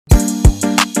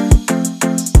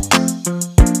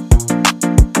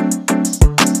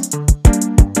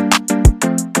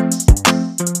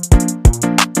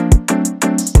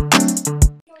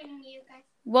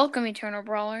Welcome, Eternal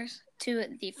Brawlers, to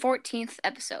the 14th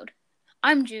episode.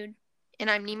 I'm Jude.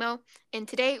 And I'm Nemo, and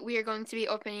today we are going to be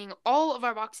opening all of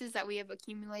our boxes that we have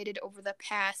accumulated over the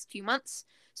past few months.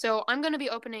 So I'm going to be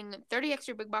opening 30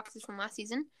 extra big boxes from last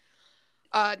season,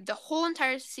 the whole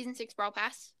entire Season 6 Brawl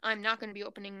Pass. I'm not going to be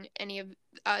opening any of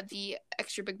the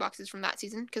extra big boxes from that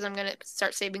season, because I'm going to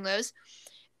start saving those.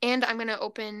 And I'm going to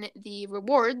open the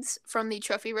rewards from the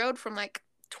Trophy Road from like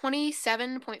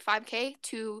 27.5k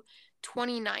to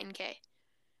 29k.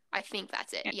 I think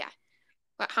that's it, yeah.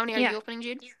 How many are you opening,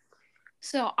 Jude?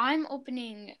 So I'm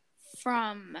opening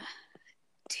from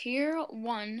Tier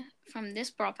 1 from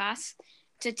this Brawl Pass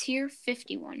to Tier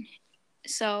 51.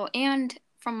 So, and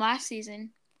from last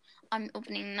season, I'm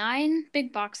opening 9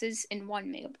 big boxes and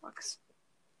 1 mega box.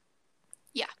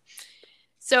 Yeah.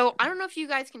 So, I don't know if you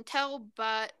guys can tell,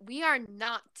 but we are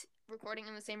not recording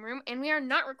in the same room, and we are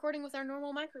not recording with our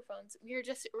normal microphones. We are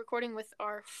just recording with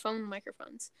our phone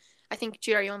microphones. I think,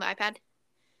 Jude, are you on the iPad?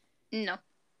 No.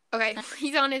 Okay,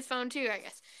 he's on his phone too, I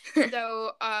guess.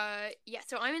 So,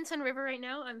 so I'm in Sun River right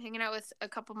now. I'm hanging out with a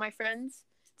couple of my friends.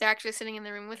 They're actually sitting in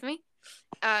the room with me.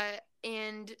 They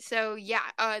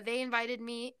invited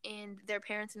me, and their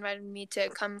parents invited me to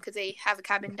come because they have a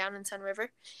cabin down in Sun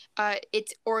River.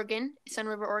 It's Oregon, Sun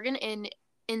River, Oregon, and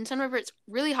in Sun River it's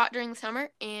really hot during the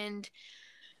summer, and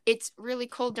it's really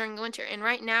cold during the winter. And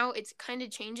right now it's kind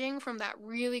of changing from that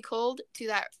really cold to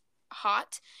that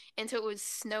hot, and so it was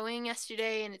snowing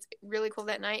yesterday and it's really cold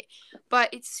at night, but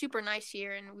it's super nice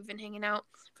here and we've been hanging out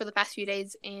for the past few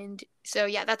days, and so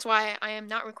yeah, that's why I am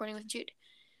not recording with Jude.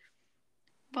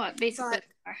 But basically,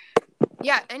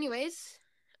 anyways,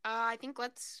 I think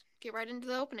let's get right into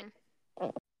the opening.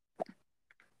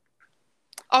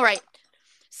 Alright,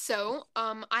 so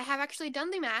I have actually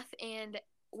done the math, and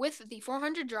with the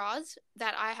 400 draws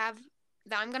that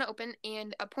I'm going to open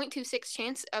and a 0.26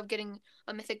 chance of getting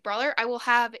a mythic brawler, I will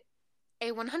have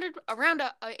around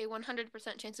a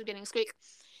 100% chance of getting Squeak.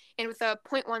 And with a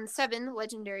 0.17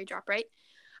 legendary drop rate,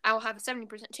 I will have a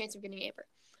 70% chance of getting Amber.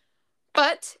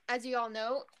 But, as you all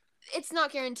know, it's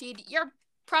not guaranteed. You're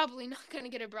probably not going to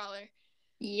get a brawler.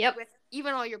 Yep. With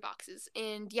even all your boxes.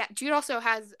 And yeah, Jude also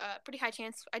has a pretty high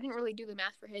chance. I didn't really do the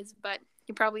math for his, but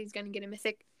he probably is going to get a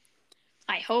mythic.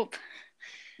 I hope.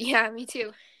 Yeah, me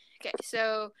too. Okay,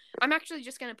 so I'm actually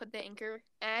just going to put the Anchor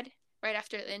ad right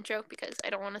after the intro because I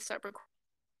don't want to start recording.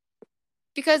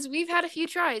 Because we've had a few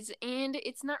tries and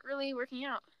it's not really working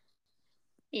out.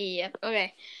 Yep,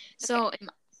 okay. So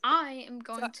I am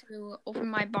going to open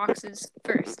my boxes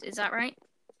first. Is that right?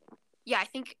 Yeah, I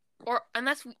think, or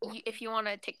unless if you want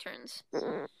to take turns.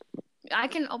 I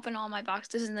can open all my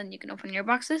boxes and then you can open your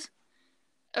boxes.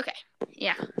 Okay.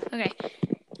 Yeah, okay.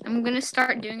 I'm going to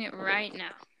start doing it right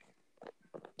now.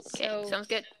 Okay, sounds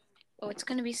good. Oh, it's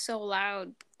going to be so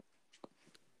loud.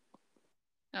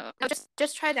 Oh. No,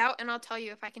 just try it out, and I'll tell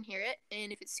you if I can hear it,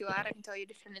 and if it's too loud, I can tell you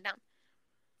to turn it down.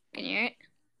 Can you hear it?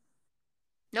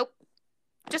 Nope.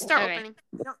 Just start opening.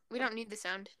 We don't need the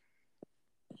sound.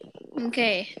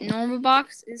 Okay, normal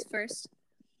box is first.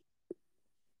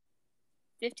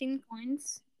 15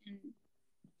 coins and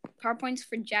power points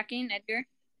for Jackie and Edgar.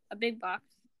 A big box.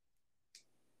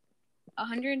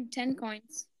 110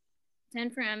 coins. 10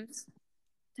 for Ems,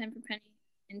 10 for Penny,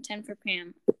 and 10 for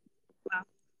Pam. Wow.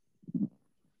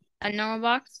 A normal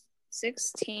box,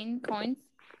 16 coins,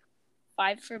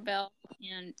 5 for Belle,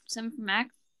 and 7 for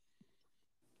Max.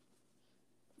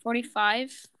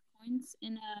 45 coins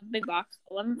in a big box,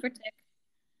 11 for Tick,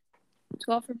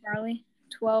 12 for Barley,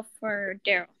 12 for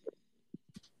Daryl.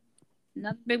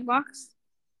 Another big box,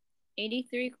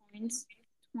 83 coins,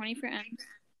 20 for Ems,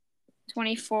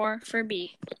 24 for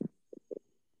B.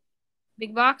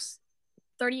 Big box,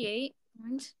 38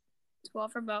 coins,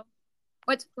 12 for Bo.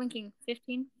 What's blinking?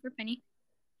 15 for Penny.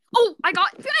 Oh, I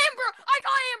got Amber! I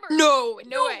got Amber! No way.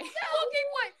 No. Okay,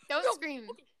 what? Don't scream.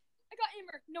 Okay. I got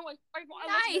Amber. No way.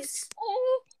 Nice.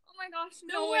 Oh my gosh.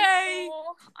 No way.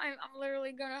 Oh, I'm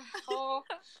literally gonna. Oh.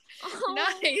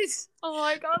 Nice. Oh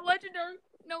my god, legendary.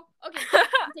 No. Okay.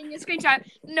 I'm taking a screenshot.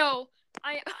 No.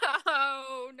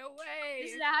 Oh, no way.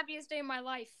 This is the happiest day of my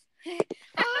life.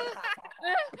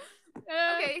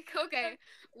 Okay.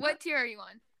 What tier are you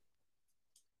on?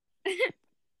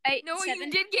 8, no, 7.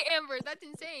 You did get Amber. That's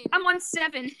insane. I'm on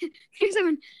 7. Tier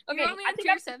 7. Okay. You're only on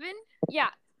tier 7? Yeah.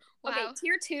 Wow. Okay,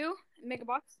 tier 2, mega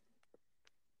box.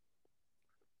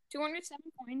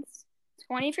 207 coins.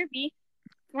 20 for B.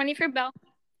 20 for Belle.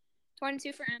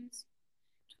 22 for Ems.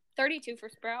 32 for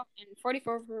Sprout. And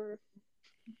 44 for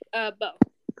Bo.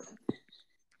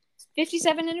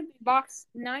 57 in a big box,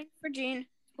 9 for Gene,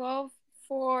 12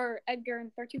 for Edgar,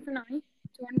 and 13 for Nani.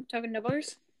 200 token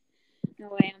doublers. No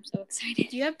way, I'm so excited.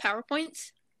 Do you have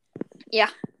PowerPoints? Yeah.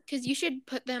 Because you should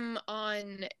put them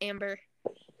on Amber.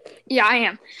 Yeah, I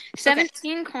am.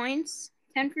 17 coins,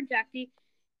 10 for Jackie.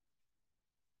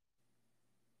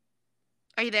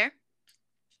 Are you there?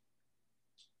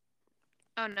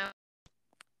 Oh, no.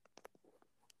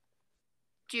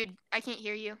 Jude, I can't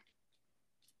hear you.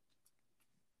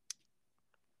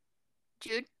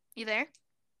 Jude, you there?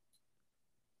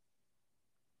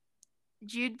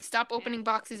 Jude, stop opening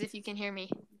boxes if you can hear me.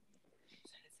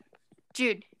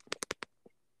 Jude.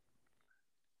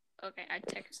 Okay, I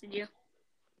texted you.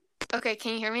 Okay,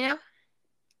 can you hear me now?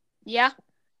 Yeah.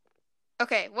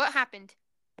 Okay, what happened?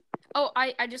 Oh,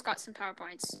 I just got some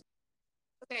PowerPoints.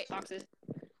 Okay. Boxes.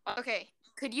 Okay,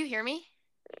 could you hear me?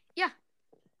 Yeah.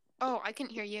 Oh, I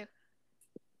couldn't hear you.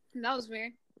 That was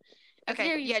weird.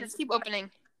 Okay, yeah, just keep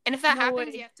opening. And if that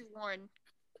happens, you have to warn.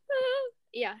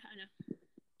 Yeah, I know.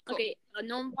 Cool. Okay, a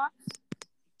normal box,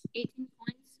 18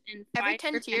 points, and 5 every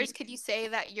 10 for tiers, Penny. could you say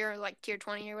that you're like tier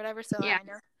 20 or whatever, so Yeah. I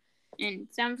know? And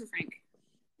 7 for Frank.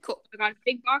 Cool. I got a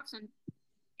big box on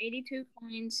 82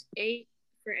 coins, 8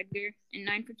 for Edgar, and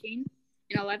 9 for Gene,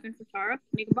 and 11 for Tara.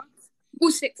 Mega box.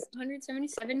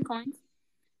 177 coins,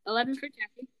 11 for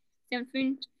Jackie,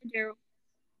 17 for Daryl,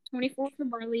 24 for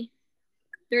Barley,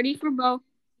 30 for Bo,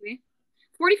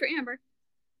 40 for Amber.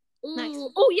 Ooh. Nice.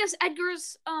 Oh yes,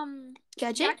 Edgar's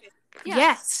Gadget? Yeah.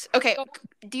 Yes. Okay.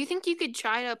 Do you think you could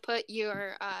try to put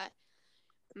your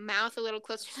mouth a little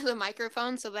closer to the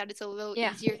microphone so that it's a little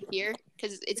easier to hear?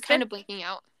 Because it's kind of blinking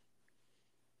out.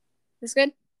 This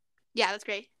good? Yeah, that's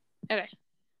great. Okay.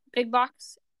 Big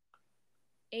box.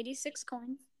 86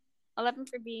 coins. 11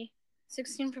 for B.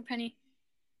 16 for Penny.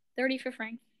 30 for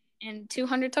Frank. And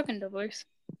 200 token doublers.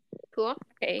 Cool.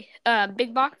 Okay.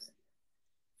 Big box.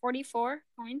 44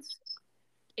 coins.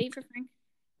 8 for Frank.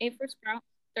 8 for Sprout.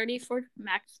 30 for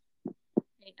Max.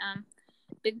 Okay,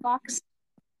 big box.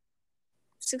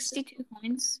 62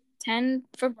 coins. 10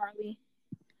 for Barley.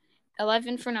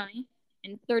 11 for Nani.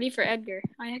 And 30 for Edgar.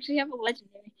 I actually have a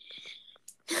legendary.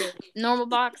 Okay, normal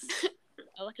box.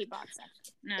 A lucky box,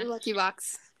 actually. No. Lucky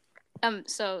box.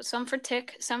 So some for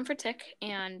Tick,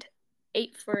 and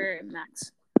 8 for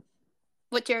Max.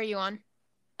 What tier are you on?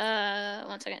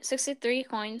 1 second. 63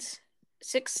 coins,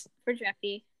 6 for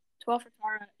Jackie, 12 for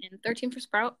Tara, and 13 for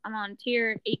Sprout. I'm on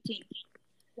tier 18.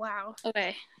 Wow.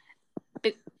 Okay.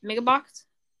 Big mega box.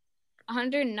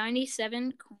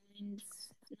 197 coins,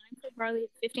 9 for Barley,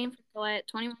 15 for Colette,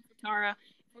 21 for Tara,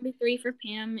 43 for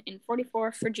Pam, and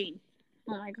 44 for Jean.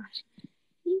 Oh my gosh.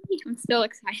 I'm still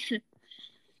excited.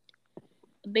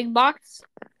 A big box,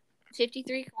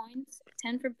 53 coins,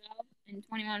 10 for Belle, and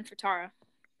 21 for Tara.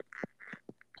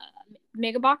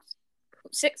 Mega box,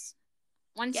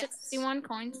 161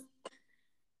 coins,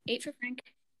 8 for Frank,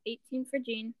 18 for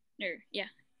Jean,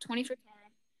 20 for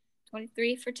Tara,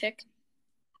 23 for Tick,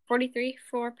 43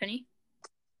 for Penny.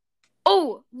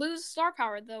 Oh, lose star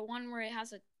power, the one where it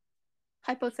has a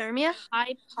hypothermia.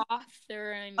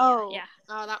 Oh, yeah.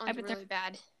 Oh, that one's really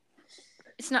bad.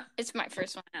 It's my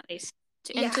first one at least.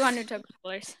 And 200 token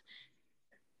dollars.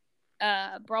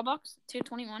 Brawl box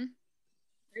 221,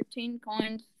 13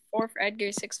 coins, 4 for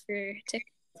Edgar, 6 for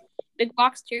Tick. Big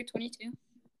box tier 22,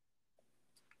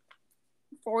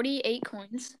 48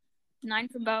 coins, 9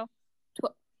 for Bo,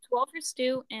 12 for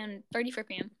Stu, and 30 for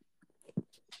Pam.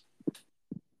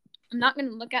 I'm not gonna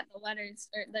look at the letters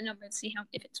or the numbers, see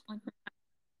if it's 1.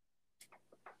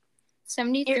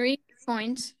 73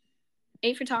 coins,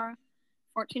 8 for Tara,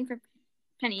 14 for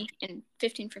Penny, and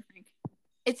 15 for Frank.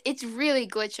 It's really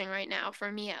glitching right now,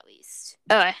 for me at least.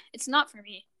 It's not for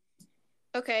me.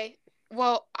 Okay,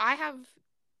 well, I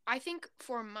think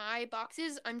for my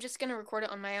boxes, I'm just going to record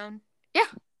it on my own. Yeah,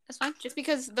 that's fine. Just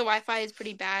because the Wi-Fi is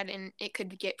pretty bad, and it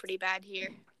could get pretty bad here.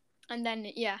 And then,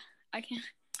 I can.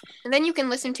 And then you can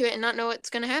listen to it and not know what's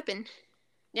going to happen.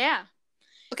 Yeah.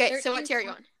 Okay, so what tier are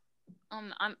you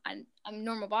on? I'm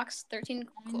normal box, 13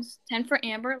 coins, cool. 10 for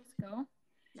Amber, let's go.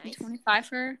 Nice. 25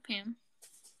 for Pam.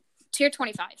 Tier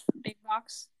 25, big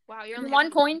box. Wow, you're on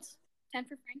 1 coins, 10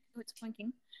 for Frank, oh, it's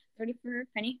blinking. 30 for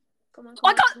Penny. Come on.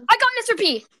 I got Mr.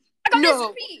 P! I got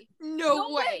Mr. P! No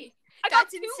way!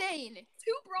 That's insane! 2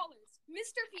 brawlers.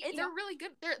 Mr. P. They're really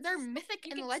good. They're mythic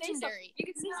and legendary. You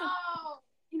can see some.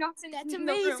 That's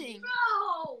amazing.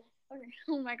 No! Okay.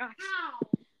 Oh my gosh.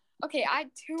 Okay, I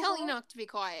 2. Tell Enoch to be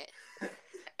quiet.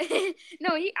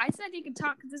 No, I said he could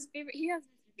talk because his favorite. He has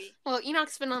Mr. P. Well,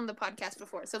 Enoch's been on the podcast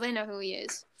before, so they know who he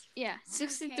is. Yeah,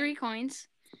 63 coins.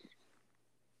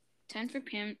 10 for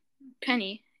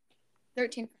Penny.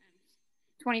 13 for him.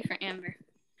 20 for Amber.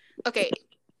 Okay,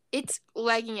 it's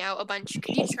lagging out a bunch.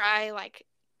 Could you try,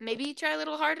 maybe try a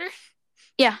little harder?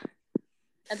 Yeah.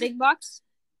 A big box,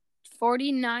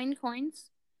 49 coins.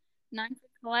 9 for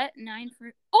Colette, 9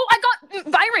 for... Oh, I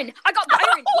got Byron!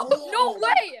 No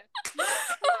way!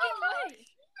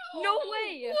 No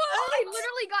way! What? I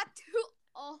literally got 2...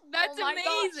 Oh, That's my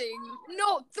amazing. Gosh.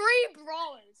 No, 3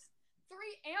 brawlers. 3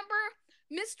 Amber,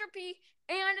 Mr. P,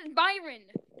 and Byron.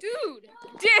 Dude.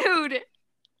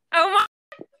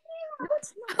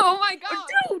 Oh my god.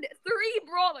 Dude, 3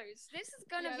 brawlers. This is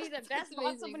gonna be the best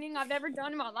box opening I've ever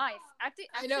done in my life.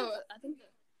 I know. I think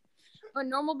a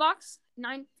normal box,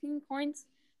 19 coins,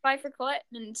 5 for Colette,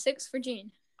 and 6 for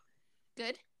Jean.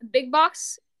 Good. A big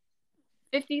box,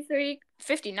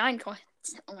 59 coins.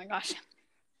 Oh my gosh.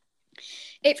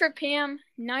 8 for Pam,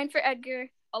 9 for Edgar,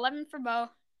 11 for Bo.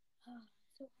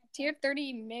 Tier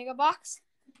 30 mega box,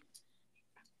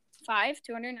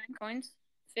 209 coins,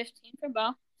 15 for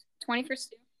Bo, 20 for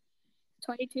Stu,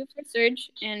 22 for Surge,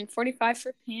 and 45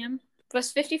 for Pam,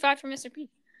 plus 55 for Mr. P.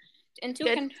 And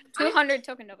 200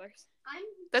 token doublers.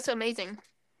 That's amazing.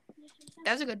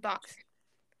 That was a good box.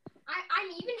 I'm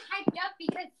even hyped up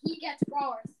because he gets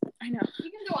brawlers. I know.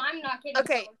 Even though I'm not getting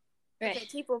Okay. brawlers. Okay,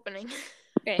 keep opening.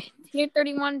 Okay. Tier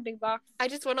 31 big box. I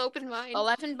just want to open mine.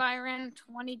 11 Byron,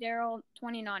 20 Daryl,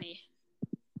 20 Nani.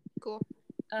 Cool.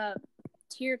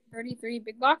 Tier 33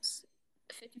 big box.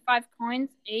 55 coins,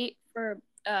 8 for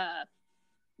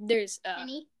there's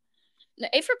Penny?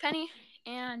 8 for Penny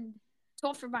and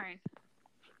 12 for Byron.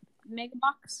 Mega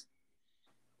box.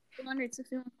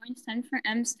 261 coins, 10 for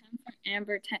Ems, 10 for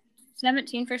Amber,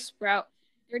 17 for Sprout,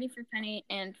 30 for Penny,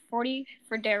 and 40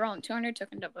 for Daryl, and 200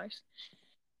 token doublers.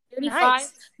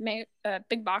 35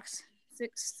 big box,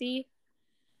 60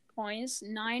 coins,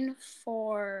 9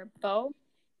 for Bo,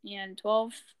 and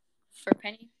 12 for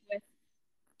Penny, with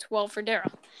 12 for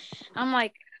Daryl. I'm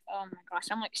like, oh my gosh,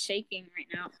 I'm like shaking right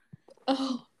now.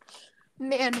 Oh,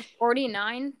 man.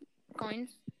 49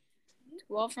 coins,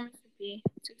 12 for Mr. P,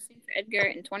 16 for Edgar,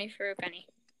 and 20 for Penny.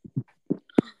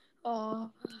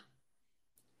 Oh.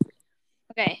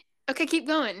 Okay. Okay, keep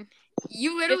going.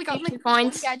 You literally got 52 one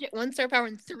coins. gadget, 1 star power,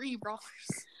 and 3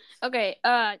 brawlers. Okay,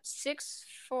 6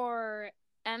 for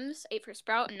Ems, 8 for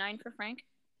Sprout, and 9 for Frank.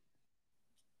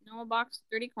 Normal box,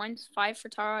 30 coins, 5 for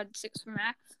Tara, 6 for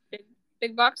Max.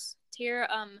 Big box, tier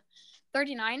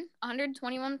 39,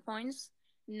 121 coins,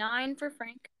 9 for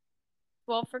Frank,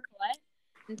 12 for Colette,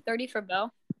 and 30 for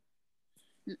Bo.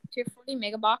 Tier 40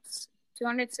 mega box,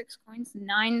 206 coins,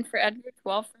 9 for Edgar,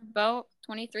 12 for Bo,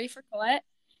 23 for Colette,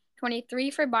 23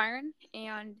 for Byron,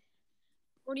 and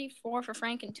 44 for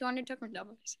Frank, and 200 token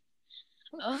doubles.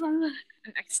 I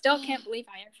still can't believe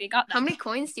I actually got that. How many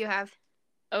coins do you have?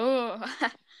 Oh,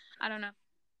 I don't know.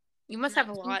 You must have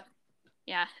a lot.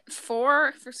 Yeah,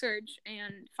 4 for Surge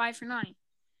and 5 for Nani.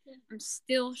 I'm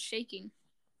still shaking.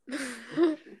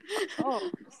 Oh,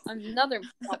 another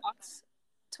box.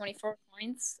 24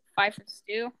 coins, 5 for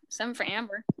Stu, 7 for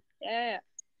Amber. Yeah.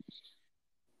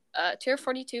 Tier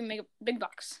 42 mega big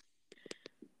box.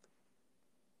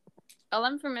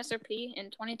 11 for Mr. P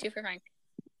and 22 for Frank.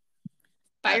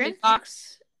 Byron? Big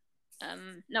box.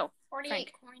 No. 48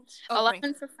 Frank. coins.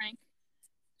 11 for Frank.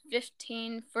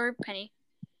 15 for Penny.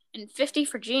 And 50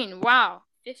 for Jean. Wow.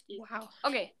 50. Wow.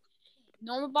 Okay.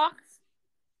 Normal box.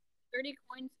 30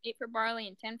 coins, 8 for Barley,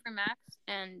 and 10 for Max.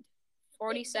 And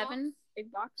 47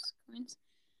 big box coins.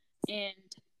 And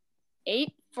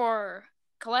 8 for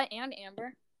Colette and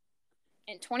Amber.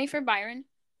 And 20 for Byron.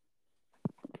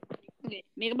 Okay.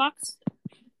 Mega box.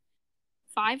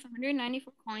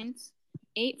 594 coins.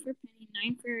 8 for Penny,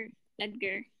 9 for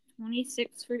Edgar,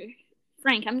 26 for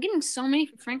Frank. I'm getting so many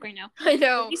for Frank right now. I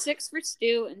know. 36 for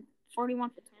Stu, and 41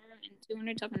 for Tara, and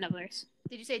 200 token doublers.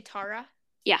 Did you say Tara?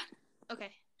 Yeah.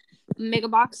 Okay. Mega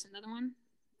box, another one.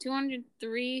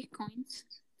 203 coins.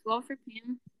 12 for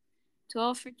Pam,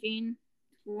 12 for Jean,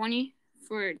 20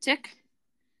 for Tick,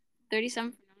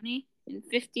 37 for Noni, and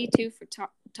 52 for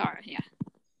Tara. Yeah.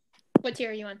 What tier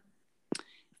are you on?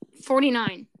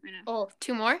 49 right now. Oh,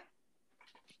 2 more?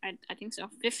 I think so.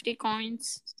 50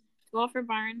 coins, 12 for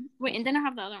Byron. Wait, and then I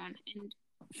have the other one. And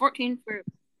 14 for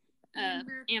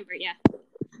Amber, yeah.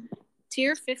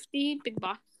 Tier 50, big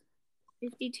box.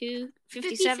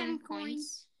 57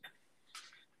 coins.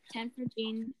 10 for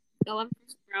Jean, 11 for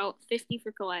Sprout, 50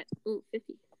 for Colette. Ooh,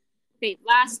 50. Okay,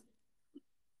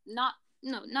 not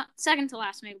second to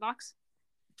last mega box.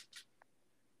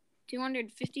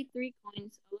 253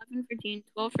 coins, 11 for Jean,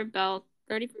 12 for Belle,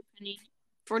 30 for Penny,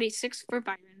 46 for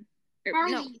Byron.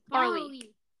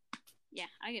 Barley. Yeah,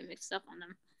 I get mixed up on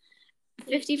them.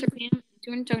 50 for Pam,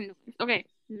 200 token. Okay,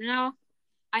 now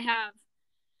I have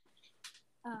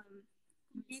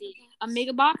let's see, a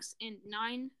mega box and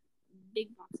 9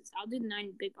 big boxes. I'll do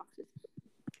 9 big boxes.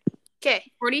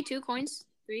 Okay. 42 coins,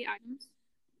 3 items,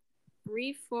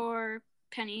 3 for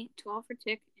Penny, 12 for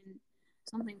Tick, and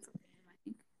something for Pam, I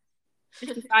think.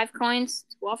 55 coins,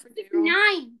 12 for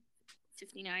Daryl.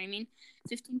 59, I mean.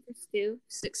 15 for Stu,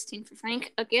 16 for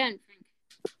Frank. Again,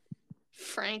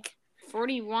 Frank.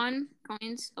 41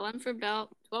 coins, 11 for Belle,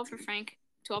 12 for Frank,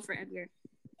 12 for Edgar.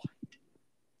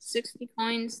 60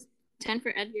 coins, 10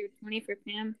 for Edgar, 20 for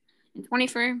Pam, and 20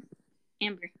 for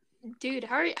Amber. Dude,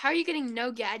 how are you getting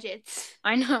no gadgets?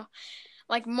 I know.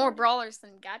 Like, more brawlers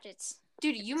than gadgets.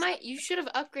 Dude, you should have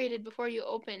upgraded before you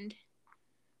opened.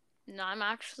 No, I'm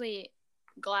actually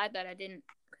glad that I didn't,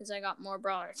 because I got more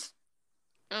brawlers.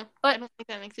 Oh, but I don't think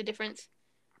that makes a difference.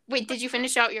 Wait, did you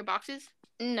finish out your boxes?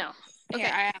 No. Okay,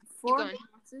 I have 4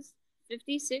 boxes,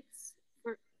 56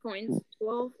 for coins,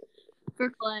 12 for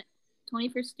Colette, 20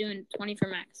 for Stu, and 20 for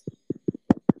Max.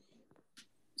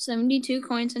 72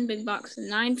 coins in big box,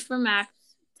 9 for Max,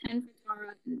 10 for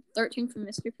Tara, and 13 for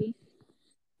Mr. P.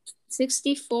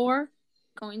 64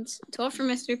 coins, 12 for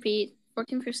Mr. P,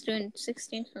 14 for Stu, and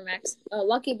 16 for Max.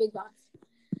 Lucky big box.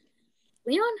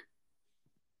 Leon?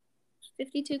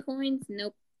 52 coins,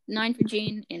 nope. 9 for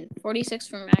Jean, and 46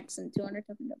 for Max, and 200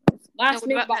 token doubles. Last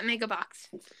what about that mega box?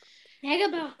 Mega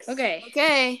box.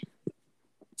 Okay.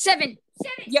 7.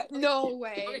 Yeah, no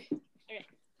way. Okay.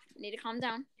 Need to calm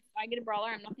down. If I get a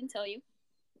brawler, I'm not going to tell you.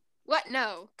 What?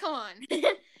 No. Come on.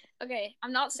 Okay,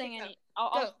 I'm not saying any.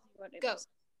 I'll Go. what it Go. is.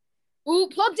 Ooh,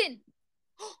 plugged in.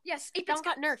 Yes, That one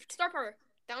got nerfed. Star power.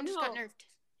 That one just got No. nerfed.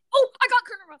 Oh, I got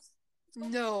Colonel Ruffs.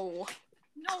 No.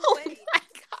 No Oh way. my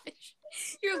gosh.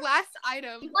 Your last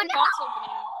item. One box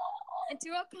opening. And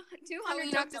 200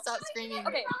 Chloe knocked us out screaming.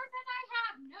 Okay.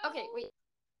 Okay, wait.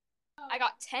 I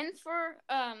got 10 for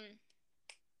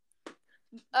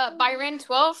Byron,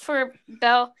 12 for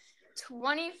Belle,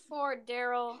 20 for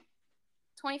Daryl,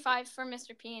 25 for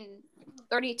Mr. P, and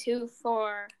 32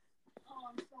 for. Oh,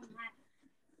 I'm so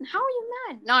mad. How are you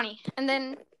mad? Nani. And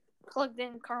then plugged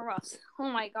in Carl Ross. Oh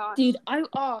my god. Dude,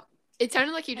 It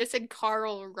sounded like you just said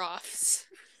Carl Ruffs.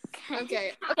 Okay.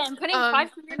 Okay, I'm putting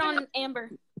 500 on Amber.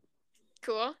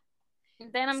 Cool.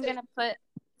 And then I'm gonna put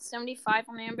 75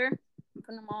 on Amber. I'm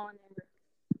putting them all on Amber.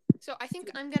 So I think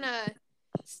I'm gonna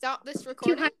stop this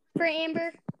recording. 200 for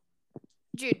Amber.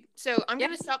 Jude, so I'm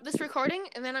going to stop this recording,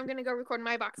 and then I'm going to go record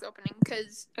my box opening,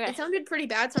 because it sounded pretty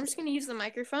bad, so I'm just going to use the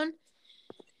microphone,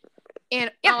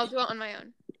 and I'll do it on my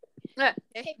own. Okay.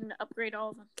 I'm going to upgrade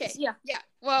all of them. Okay. Yeah. Yeah.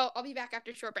 Well, I'll be back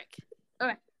after a short break.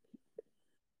 Okay.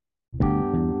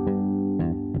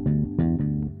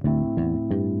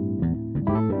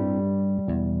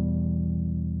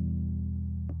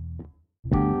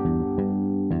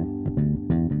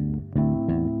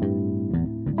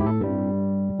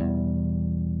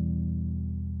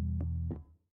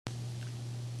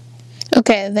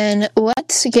 Okay, then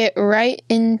let's get right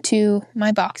into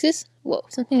my boxes. Whoa,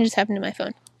 something just happened to my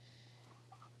phone.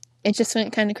 It just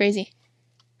went kind of crazy.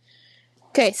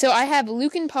 Okay, so I have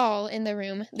Luke and Paul in the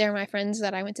room. They're my friends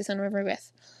that I went to Sun River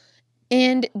with.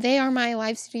 And they are my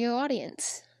live studio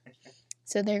audience.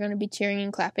 So they're going to be cheering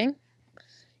and clapping.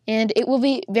 And it will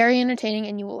be very entertaining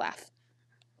and you will laugh.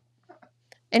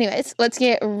 Anyways, let's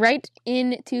get right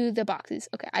into the boxes.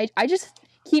 Okay, I just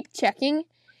keep checking.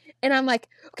 And I'm like,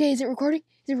 okay, is it recording?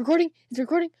 Is it recording? Is it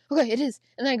recording? Okay, it is.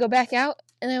 And then I go back out,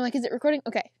 and then I'm like, is it recording?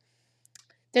 Okay.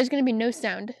 There's going to be no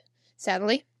sound,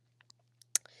 sadly.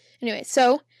 Anyway,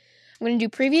 so I'm going to do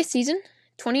previous season,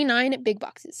 29 big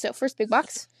boxes. So first big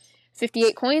box,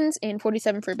 58 coins and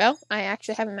 47 for Belle. I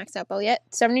actually haven't maxed out Belle yet.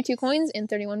 72 coins and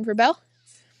 31 for Belle.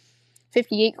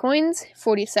 58 coins,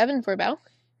 47 for Belle.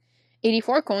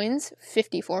 84 coins,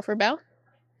 54 for Belle.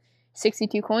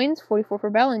 62 coins, 44 for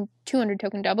Belle, and 200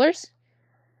 token doublers.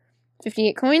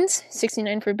 58 coins,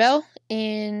 69 for Belle,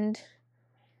 and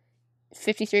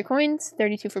 53 coins,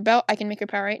 32 for Belle. I can make her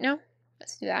power right now.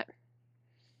 Let's do that.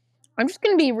 I'm just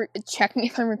going to be checking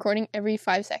if I'm recording every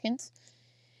 5 seconds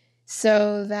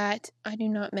so that I do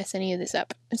not mess any of this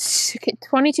up. Okay,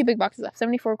 22 big boxes left.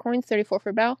 74 coins, 34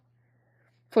 for Belle.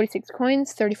 46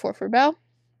 coins, 34 for Belle.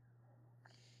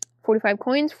 45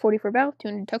 coins, 40 for Belle,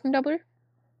 200 token doubler.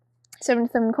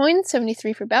 77 coins,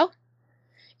 73 for Belle.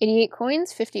 88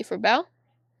 coins, 50 for Belle.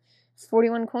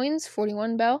 41 coins,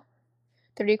 41 Belle.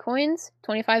 30 coins,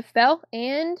 25 Belle.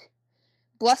 And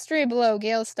Blustery Blow,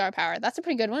 Gale's star power. That's a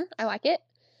pretty good one. I like it.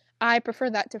 I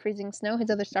prefer that to Freezing Snow, his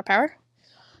other star power.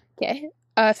 Okay.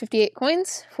 58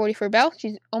 coins, 40 for Belle.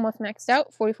 She's almost maxed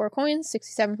out. 44 coins,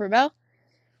 67 for Belle.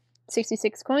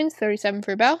 66 coins, 37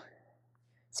 for Belle.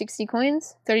 60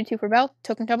 coins, 32 for Belle,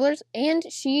 token tumblers, and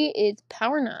she is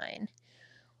power 9.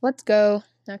 Let's go.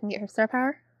 Now I can get her star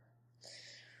power.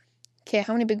 Okay,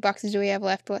 how many big boxes do we have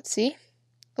left? Let's see.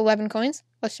 11 coins.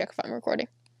 Let's check if I'm recording.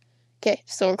 Okay,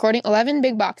 still recording. 11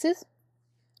 big boxes.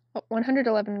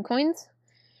 111 coins.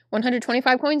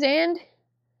 125 coins, and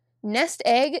nest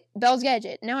egg, Belle's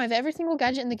gadget. Now I have every single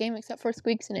gadget in the game except for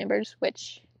Squeaks and Ambers,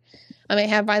 which I may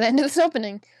have by the end of this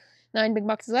opening. 9 big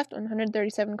boxes left.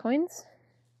 137 coins.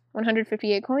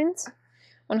 158 coins.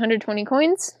 120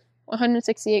 coins.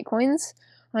 168 coins.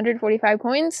 145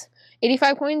 coins.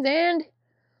 85 coins, and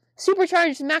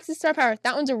supercharged Max's star power.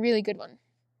 That one's a really good one.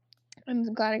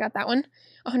 I'm glad I got that one.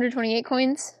 128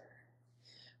 coins.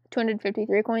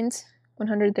 253 coins.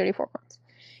 134 coins.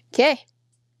 Okay.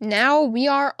 Now we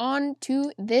are on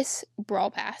to this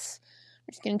Brawl Pass.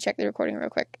 I'm just going to check the recording real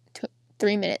quick.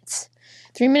 3 minutes.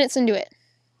 3 minutes into it.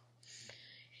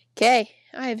 Okay.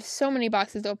 I have so many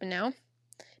boxes open now.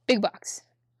 Big box.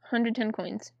 110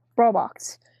 coins. Brawl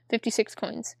box. 56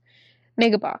 coins.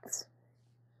 Mega box.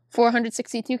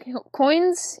 462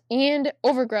 coins. And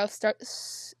Overgrowth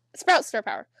Sprout star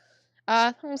power.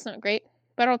 Almost not great,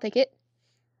 but I'll take it.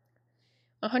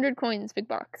 100 coins. Big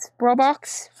box. Brawl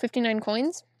box. 59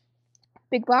 coins.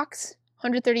 Big box,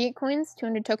 138 coins,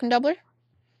 200 token doubler.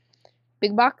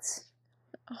 Big box,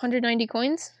 190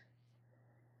 coins,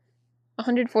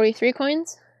 143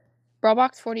 coins. Brawl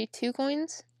box, 42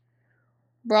 coins.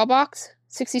 Brawl box,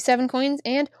 67 coins,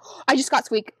 and I just got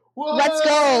Squeak. Whoa! Let's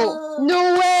go!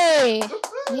 No way!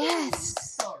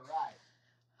 Yes! All right.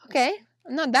 Okay,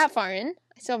 I'm not that far in.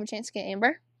 I still have a chance to get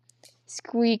Amber.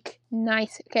 Squeak,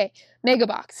 nice. Okay, Mega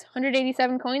box,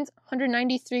 187 coins,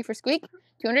 193 for Squeak.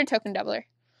 200 token doubler.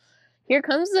 Here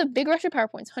comes the big rush of power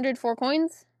points. 104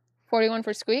 coins, 41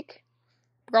 for Squeak.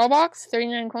 Brawl box,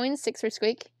 39 coins, 6 for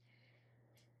Squeak.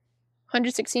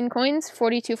 116 coins,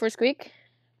 42 for Squeak.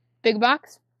 Big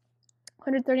box,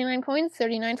 139 coins,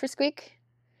 39 for Squeak.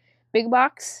 Big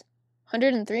box,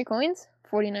 103 coins,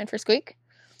 49 for Squeak.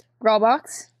 Brawl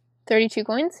box, 32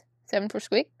 coins, 7 for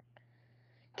Squeak.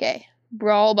 Okay,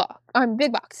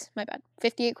 big box, my bad.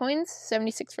 58 coins,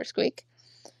 76 for Squeak.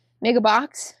 Mega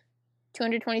box,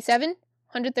 227,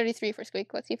 133 for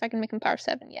Squeak. Let's see if I can make him power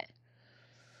 7 yet.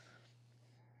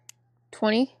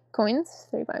 20 coins,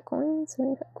 35 coins,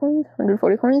 75 coins,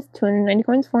 140 coins, 290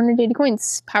 coins, 480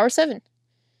 coins. Power 7.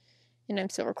 And I'm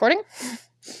still recording.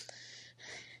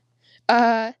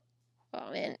 Oh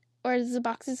man, where's the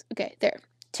boxes? Okay, there.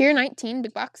 Tier 19,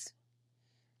 big box.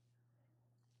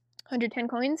 110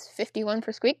 coins, 51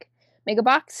 for Squeak. Mega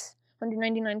box,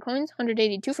 199 coins,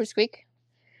 182 for Squeak.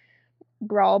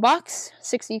 Brawl box,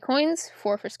 60 coins,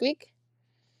 4 for Squeak.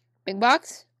 Big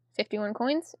box, 51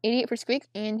 coins, 88 for Squeak,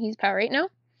 and he's power 8 now.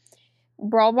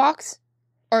 Brawl box,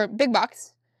 or big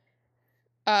box,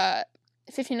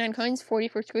 59 coins, 40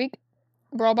 for Squeak.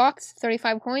 Brawl box,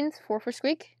 35 coins, 4 for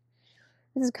Squeak.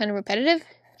 This is kind of repetitive.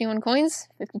 51 coins,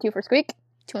 52 for Squeak.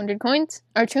 200 coins,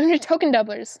 or 200 token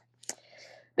doublers.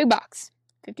 Big box,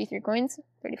 53 coins,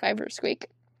 35 for Squeak.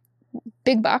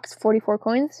 Big box, 44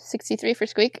 coins, 63 for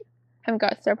Squeak. Haven't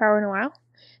got star power in a while.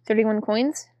 31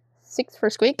 coins, 6 for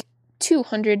Squeak,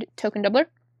 200 token doubler.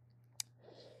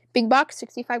 Big box,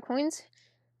 65 coins,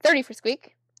 30 for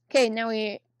Squeak. Okay, now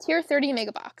we tier 30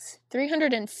 mega box,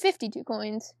 352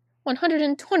 coins,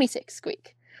 126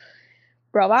 Squeak.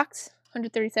 Brawl box,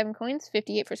 137 coins,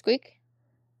 58 for Squeak.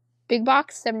 Big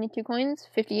box, 72 coins,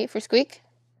 58 for Squeak.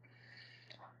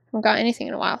 Haven't got anything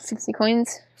in a while. 60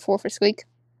 coins, 4 for Squeak.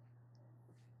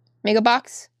 Mega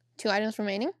box, 2 items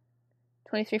remaining.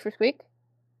 23 for Squeak.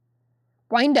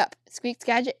 Wind up. Squeak's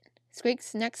gadget.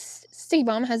 Squeak's next Sticky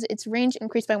Bomb has its range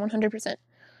increased by 100%.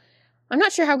 I'm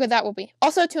not sure how good that will be.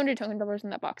 Also, 200 token doublers in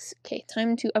that box. Okay,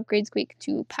 time to upgrade Squeak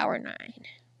to power 9.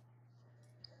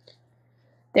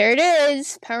 There it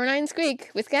is. Power 9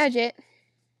 Squeak with gadget.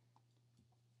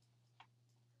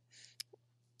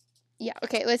 Yeah,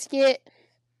 okay, let's get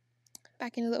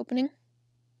back into the opening.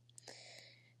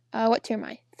 What tier am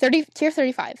I? Tier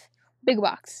 35. Big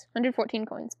box, 114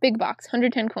 coins. Big box,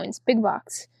 110 coins. Big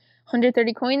box,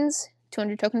 130 coins,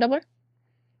 200 token doubler.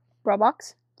 Brawl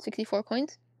box, 64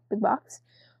 coins. Big box,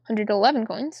 111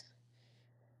 coins.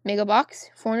 Mega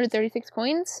box, 436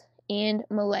 coins. And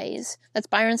Malaise. That's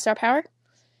Byron star power.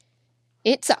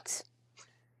 It sucks.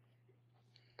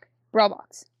 Brawl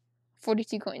box,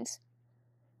 42 coins.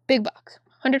 Big box,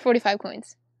 145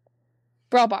 coins.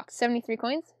 Brawl box, 73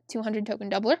 coins, 200 token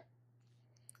doubler.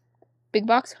 Big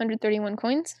box, 131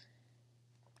 coins.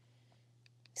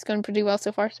 It's going pretty well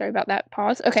so far. Sorry about that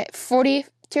pause. Okay,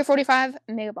 tier 45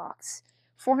 mega box,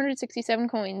 467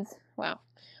 coins. Wow,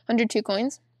 102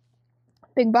 coins.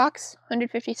 Big Box,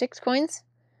 156 coins.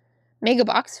 Mega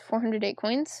Box, 408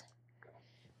 coins.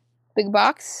 Big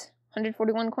Box,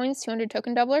 141 coins, 200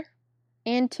 token doubler.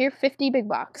 And Tier 50 Big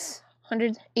Box,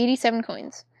 187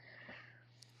 coins.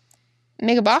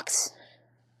 Mega Box,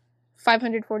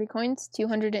 540 coins,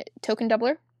 200 token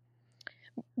doubler.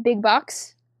 Big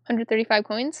Box, 135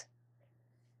 coins,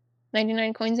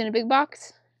 99 coins in a Big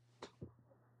Box.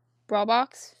 Brawl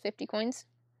Box, 50 coins.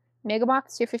 Mega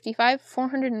Box, Tier 55,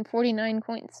 449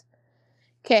 coins.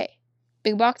 Okay,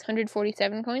 Big Box,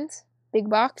 147 coins. Big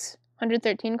Box,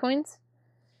 113 coins.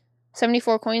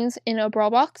 74 coins in a Brawl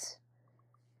Box.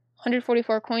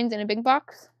 144 coins in a Big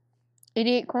Box.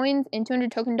 88 coins and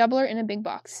 200 token doubler in a Big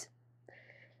Box.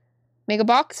 Mega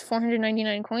Box,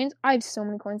 499 coins. I have so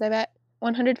many coins, I bet.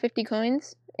 150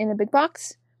 coins in a Big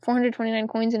Box. 429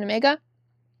 coins in a Mega.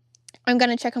 I'm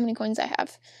gonna check how many coins I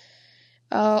have.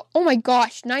 Oh my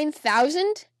gosh,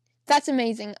 9,000? That's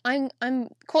amazing. I'm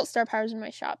Colt Star Power's in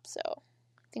my shop, so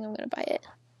I think I'm gonna buy it.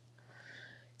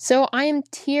 So I am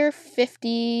tier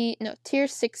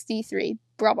 63,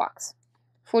 Brawl Box.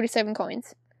 47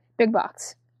 coins. Big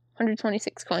Box,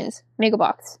 126 coins. Mega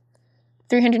Box,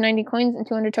 390 coins and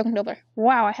 200 token doubler.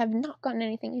 Wow, I have not gotten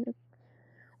anything in a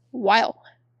while.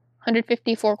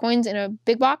 154 coins in a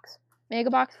Big Box. Mega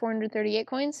Box, 438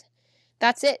 coins.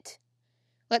 That's it.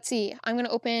 Let's see. I'm going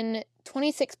to open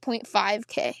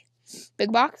 26.5k.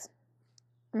 Big Box,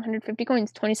 150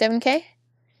 coins, 27k.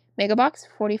 Mega Box,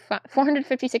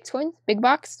 456 coins. Big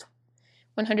Box,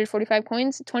 145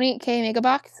 coins, 28k Mega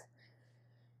Box.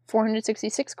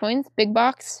 466 coins. Big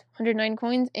Box, 109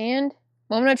 coins. And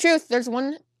Moment of Truth, there's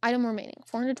one item remaining.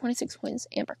 426 coins.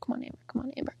 Amber, come on, Amber. Come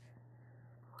on, Amber.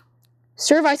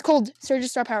 Serve Ice Cold, Surge of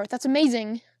Star Power. That's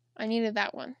amazing. I needed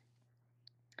that one.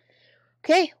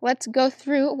 Okay, let's go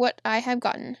through what I have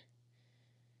gotten.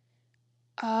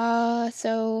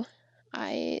 So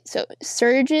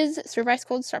Surge's Serve Ice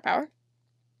Cold Star Power.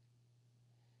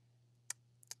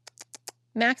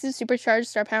 Max's Supercharged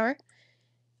Star Power.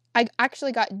 I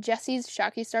actually got Jesse's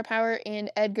Shocky Star Power and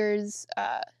Edgar's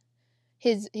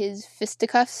his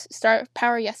Fisticuffs Star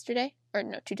Power yesterday. Or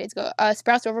no, 2 days ago.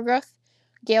 Sprout's Overgrowth.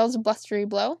 Gale's Blustery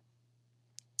Blow.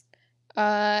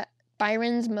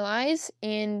 Byron's Melies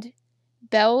and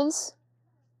Belle's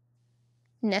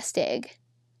Nest Egg.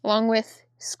 Along with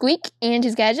Squeak and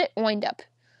his gadget, Wind Up.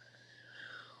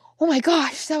 Oh my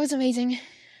gosh, that was amazing.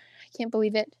 I can't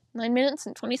believe it. 9 minutes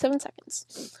and 27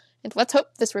 seconds. And let's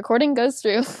hope this recording goes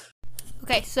through.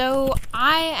 Okay, so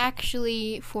I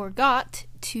actually forgot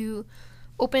to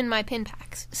open my pin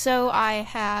packs. So I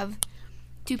have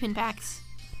 2 pin packs.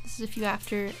 This is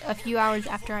a few hours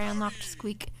after I unlocked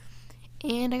Squeak.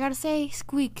 And I gotta say,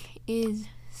 Squeak is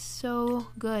so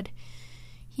good.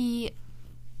 He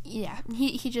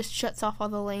just shuts off all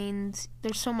the lanes.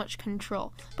 There's so much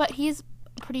control. But he's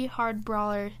a pretty hard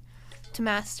brawler to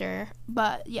master.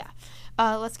 But yeah,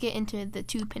 let's get into the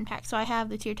 2 pin packs. So I have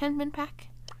the tier 10 pin pack,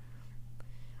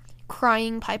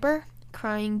 Crying Piper,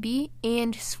 Crying Bee,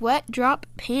 and Sweat Drop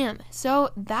Pam.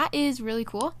 So that is really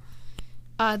cool.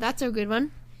 That's a good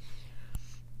one.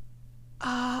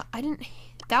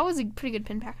 That was a pretty good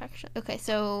pin pack, actually. Okay,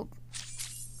 so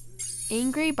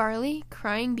Angry Barley,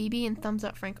 Crying BB, and Thumbs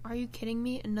Up Frank. Are you kidding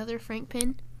me? Another Frank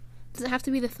pin? Does it have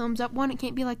to be the Thumbs Up one? It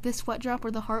can't be like this Sweat Drop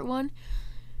or the Heart one.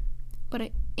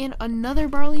 But in another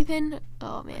Barley pin?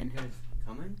 Oh, man. You guys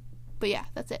coming? But yeah,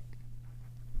 that's it.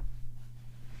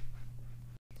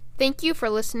 Thank you for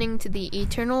listening to the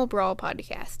Eternal Brawl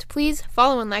podcast. Please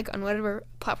follow and like on whatever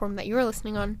platform that you're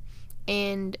listening on.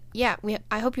 And yeah,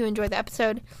 I hope you enjoyed the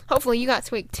episode. Hopefully you got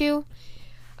Squeak too.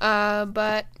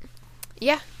 But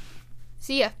yeah,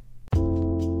 see ya.